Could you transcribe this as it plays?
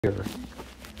here.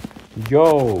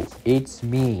 Yo, it's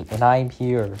me, and I'm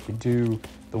here to do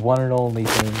the one and only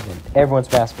thing, and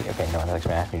everyone's asking me. Okay, no, I'm not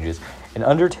actually asking you to do this. An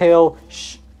Undertale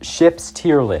ships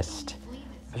tier list.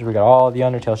 So we got all the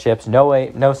Undertale ships.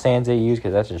 No Sans AUs,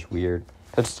 because that's just weird.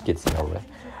 Let's just get this over with.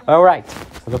 Alright,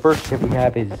 so the first ship we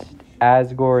have is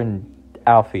Asgore and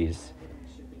Alphys.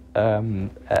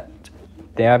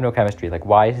 They have no chemistry. Like,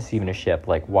 why is this even a ship?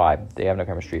 Like, why? They have no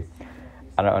chemistry.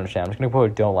 I don't understand. I'm just going to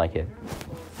put don't like it.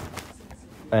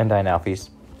 And Alphys.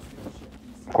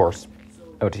 Of course.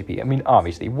 OTP. I mean,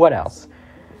 obviously. What else?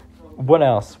 What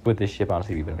else would this ship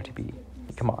honestly be but OTP?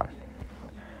 Come on.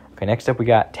 Okay, next up we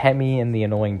got Temmie and the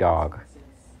Annoying Dog.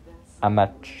 I'm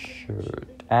not sure.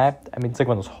 I mean, it's like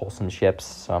one of those wholesome ships,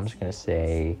 so I'm just going to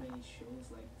say...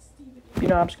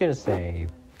 I'm just going to say...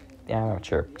 Yeah, I'm not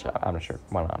sure.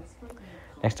 Why not?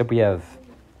 Next up we have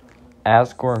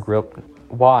Asgore and Grill.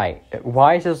 Why?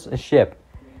 Why is this a ship?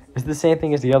 It's the same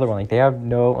thing as the other one. Like, they have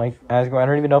no, Asgore. I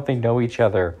don't even know if they know each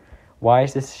other. Why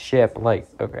is this ship,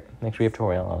 okay. Next we have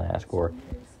Toriel and Asgore.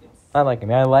 I like it. I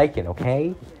mean, I like it,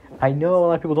 okay? I know a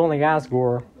lot of people don't like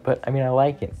Asgore, but, I mean, I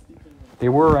like it. They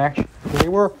were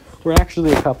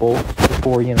actually a couple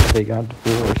before, they got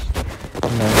divorced.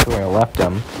 And then Toriel left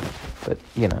them. But,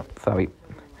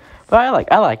 But I like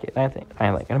it. I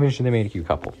like it. I'm sure they made a cute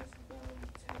couple.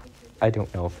 I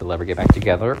don't know if they'll ever get back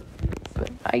together,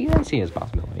 but I see it as a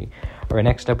possibility. All right,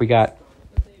 next up we got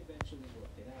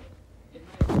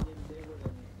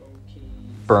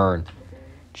Burn.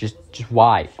 Just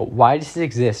why? Why does this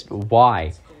exist?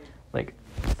 Why?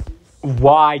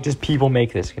 Why does people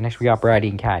make this? Next we got Bratty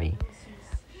and Catty.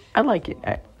 I like it.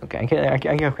 I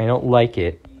don't like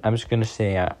it. I'm just gonna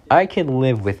say I can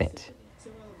live with it.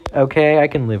 Okay, I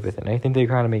can live with it. I think they're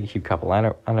trying to make a cute couple. I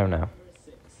don't know.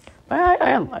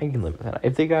 I can live with it.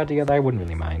 If they got together, I wouldn't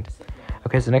really mind.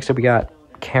 Okay, so next up we got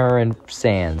Karen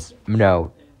Sans.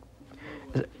 No.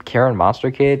 Karen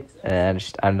Monster Kid? I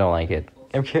don't like it.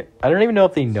 I don't even know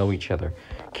if they know each other.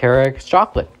 Kara X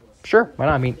Chocolate. Sure, why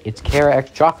not? I mean, it's Kara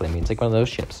X Chocolate. I mean, it's like one of those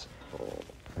ships.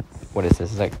 What is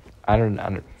this? It's like, I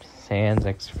don't Sans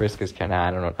X Frisk is kind of,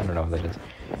 I don't know what that is.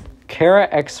 Kara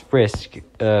X Frisk.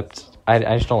 I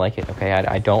just don't like it, okay?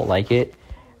 I don't like it.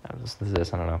 This is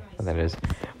this. I don't know what that is.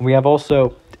 We have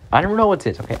also... I don't know what it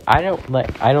is, okay? I don't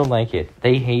like it.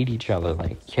 They hate each other.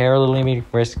 Like, Kara literally made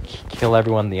Frisk kill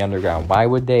everyone in the underground. Why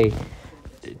would they...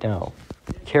 No.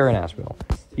 Kara and Asriel.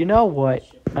 You know what?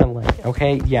 I like it,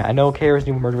 okay? Yeah, I know Kara's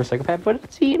new murderous psychopath, but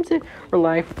it seems that her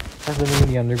life as living in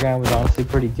the underground was honestly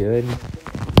pretty good.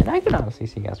 And I can honestly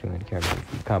see Asriel and Kara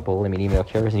a couple. I mean, even though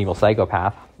Kara's an evil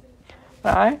psychopath.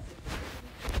 But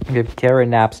we have Kara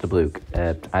Naps the Bluke.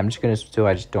 I'm just gonna so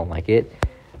I just don't like it.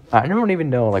 I don't even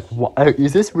know,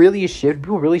 is this really a ship? Do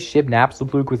people really ship Naps the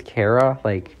Bluke with Kara?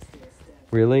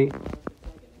 Really?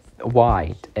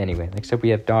 Why? Anyway, next up we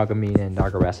have Dogamine and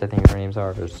Dogarest, I think her names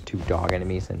are. There's two dog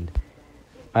enemies, and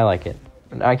I like it.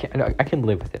 I can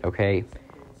live with it, okay?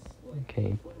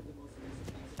 Okay,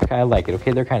 I like it,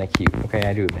 okay? They're kind of cute, okay?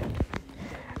 I do admit.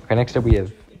 Okay, next up we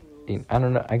have, I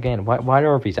don't know, again, why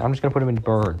are these? I'm just gonna put them in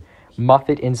Burn.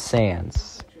 Muffet and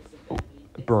Sans.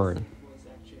 Burn.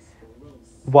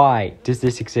 Why does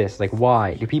this exist?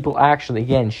 Why? Do people actually,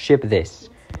 again, ship this?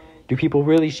 Do people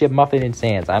really ship Muffet and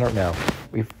Sans? I don't know.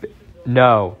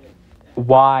 No.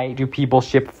 Why do people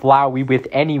ship Flowey with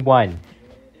anyone?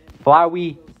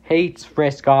 Flowey hates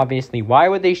Frisk, obviously. Why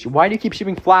do you keep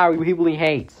shipping Flowey with people he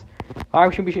hates?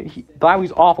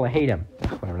 Flowey's awful. I hate him.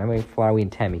 Whatever. I'm going to Flowey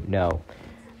and Temmie. No.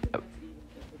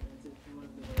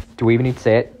 Do we even need to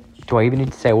say it? Do I even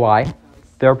need to say why?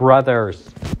 They're brothers.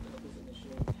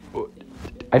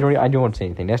 I don't want to say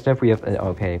anything. Next up we have...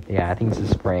 Okay, yeah, I think this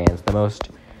is Franz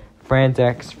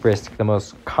X Frisk, the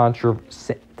most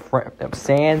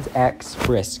Sans X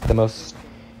Frisk, the most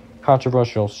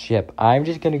controversial ship. I'm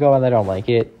just going to go on that I don't like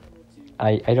it.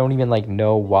 I don't even,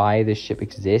 know why this ship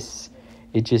exists.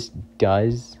 It just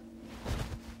does.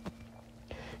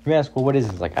 You may ask, well, what is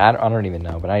this? I don't even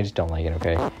know, but I just don't like it,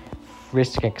 okay?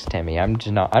 Frisk X Temmie. I'm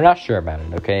not sure about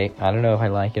it, okay? I don't know if I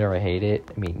like it or I hate it.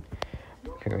 I mean,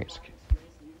 okay,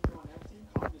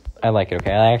 I like it,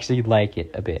 okay? I actually like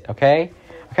it a bit, okay?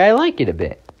 Okay, I like it a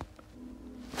bit.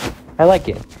 I like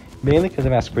it. Mainly because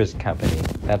of Ask Frisk Company.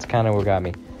 That's kind of what got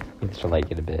me to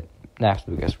like it a bit.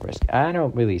 Absolutely, Ask Frisk. I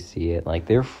don't really see it.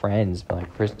 They're friends, but,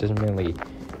 Frisk doesn't really...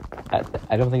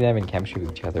 I don't think they have any chemistry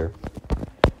with each other.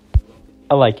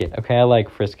 I like it, okay? I like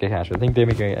Frisk and Asher. I think they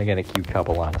make, again, a cute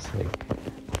couple, honestly.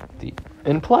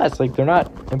 And plus, they're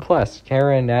not... And plus,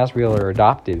 Kara and Asriel are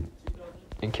adopted.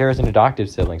 And Kara's an adoptive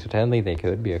sibling, so technically they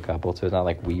could be a couple, so it's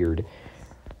not, weird.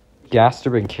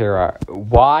 Gaster and Kara.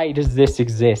 Why does this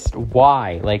exist?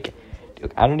 Why? Like,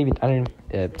 I don't even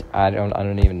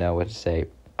know what to say.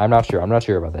 I'm not sure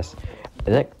about this.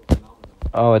 Is it?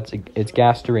 Oh, it's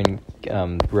Gaster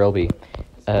and Grilby.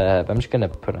 I'm just gonna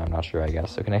put. I'm not sure. I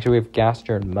guess. Okay, next we have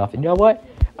Gaster and Muffin. You know what?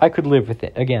 I could live with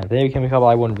it. Again, they became a couple.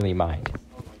 I wouldn't really mind.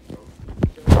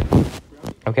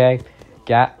 Okay,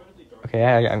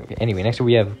 Okay. Anyway, next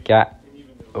we have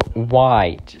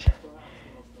Why?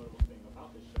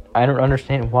 I don't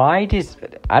understand. Why does...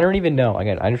 I don't even know.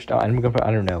 Again, I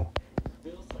don't know.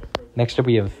 Next up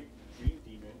we have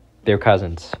their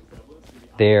cousins.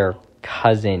 Their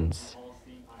cousins.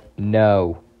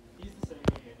 No.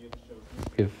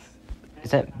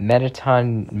 Is that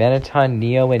Metaton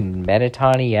Neo and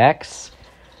Metaton EX?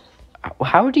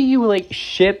 How do you like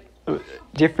ship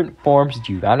different forms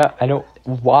to you? I don't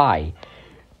why?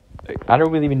 I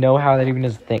don't really even know how that even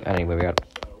is a thing. Anyway,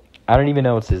 I don't even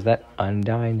know what this is. That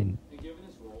Undyne and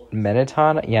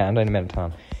Metaton? Yeah, Undyne and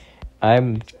Metaton. I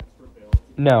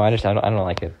don't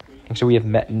like it. So we have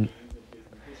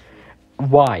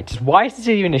why? Why is this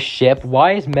even a ship?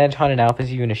 Why is Metaton and Alphys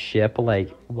even a ship? Like,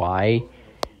 why?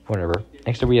 Whatever.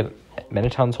 Next up we have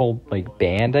Metaton's whole like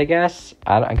band, I guess.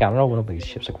 I don't know what all these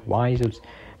ships. Like, why is it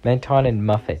Metaton and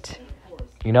Muffet?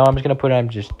 You know, I'm just gonna put I'm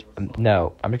just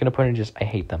gonna put in just I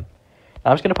hate them.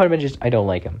 I'm just gonna put them in just I don't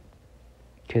like them.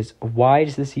 Because why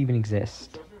does this even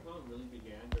exist?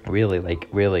 Really, like,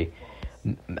 really.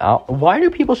 Why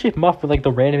do people ship Muff with, like,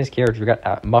 the randomest characters? We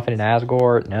got Muffin and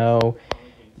Asgore. No.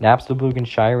 Naps the Blue and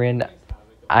Shiren.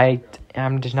 I'm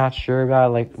just not sure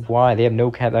about, like, why. They have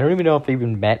no cap. I don't even know if they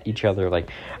even met each other, like,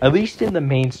 at least in the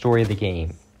main story of the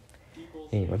game.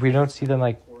 If we don't see them,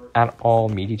 like, at all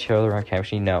meet each other on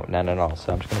chemistry, no, not at all.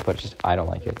 So I'm just going to put just, I don't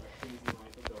like it.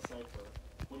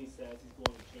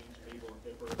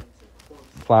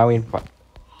 Flowey and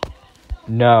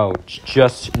no,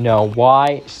 just no.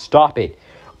 Why? Stop it.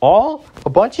 A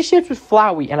bunch of ships with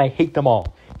Flowey, and I hate them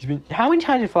all. How many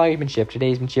times has Flowey been shipped? Today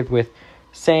he's been shipped with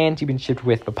Sans, he's been shipped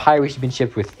with Papyrus, he's been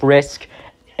shipped with Frisk,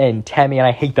 and Temmie, and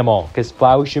I hate them all. Because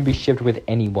Flowey shouldn't be shipped with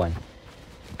anyone.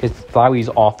 Because Flowey's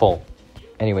awful.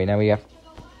 Anyway, now we have...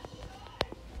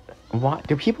 Why?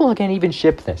 Do people, again, even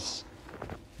ship this?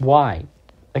 Why?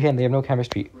 Again, they have no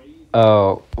chemistry.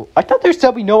 Oh, I thought there's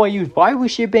something no one used. Why are we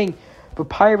shipping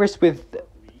Papyrus with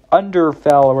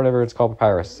Undertale or whatever it's called?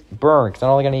 Papyrus. Burn, because that's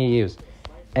all I'm going to use.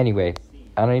 Anyway,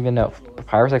 I don't even know.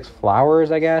 Papyrus X Flowers,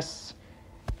 I guess.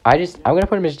 I'm going to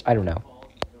put him in just, I don't know.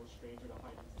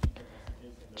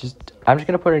 I'm just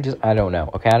going to put in just, I don't know.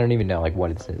 Okay, I don't even know, like, what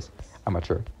it is. I'm not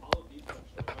sure.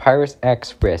 Papyrus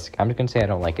X Frisk. I'm just going to say I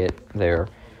don't like it. There.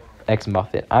 X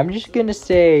Muffet. I'm just going to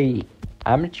say,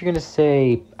 I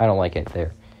don't like it.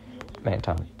 There.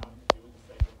 Metaton.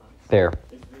 There.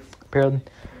 There.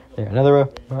 Another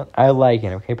one. I like it.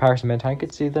 Okay, Papyrus and Metaton. I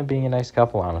could see them being a nice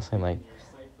couple, honestly. Like,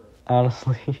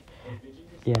 honestly.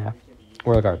 Yeah.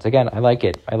 Royal Guards. Again, I like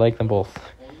it. I like them both.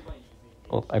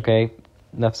 Well, okay.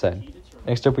 Enough said.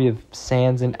 Next up, we have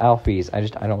Sans and Alphys. I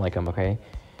don't like them, okay?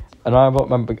 And I have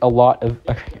a lot of...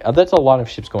 Okay, that's a lot of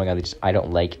ships going on. I don't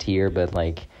like tier, but,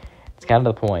 like, it's kind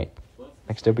of the point.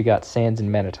 Next up, we got Sans and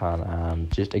Metaton.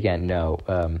 Just, again, no.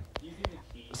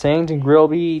 Sans and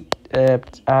Grilby, again,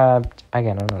 I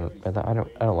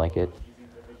don't like it.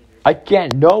 Again,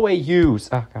 no way use.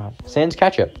 Oh god, Sans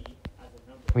ketchup.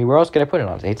 I mean, where else could I put it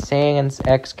on? It's Sans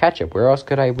X ketchup. Where else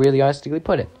could I realistically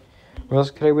put it?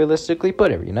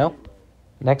 You know.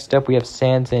 Next up, we have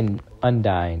Sans and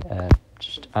Undyne.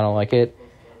 I don't like it.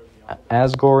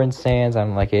 Asgore and Sans, I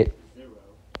don't like it.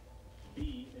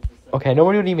 Okay,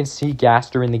 nobody would even see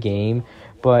Gaster in the game,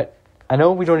 but I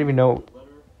know we don't even know.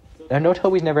 I know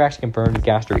Toby's never actually confirmed if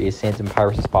Gaster is Sans and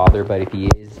Papyrus' father, but if he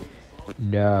is,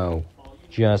 no.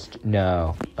 Just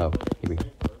no. Oh, here we go.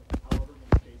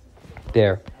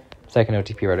 There. Second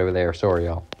OTP right over there. Sorry,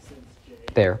 y'all.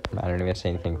 There. I don't even have to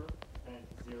say anything.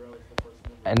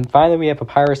 And finally, we have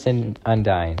Papyrus and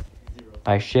Undyne.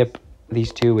 I ship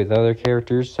these two with other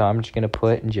characters, so I'm just going to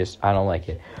put and just, I don't like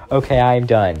it. Okay, I'm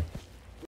done.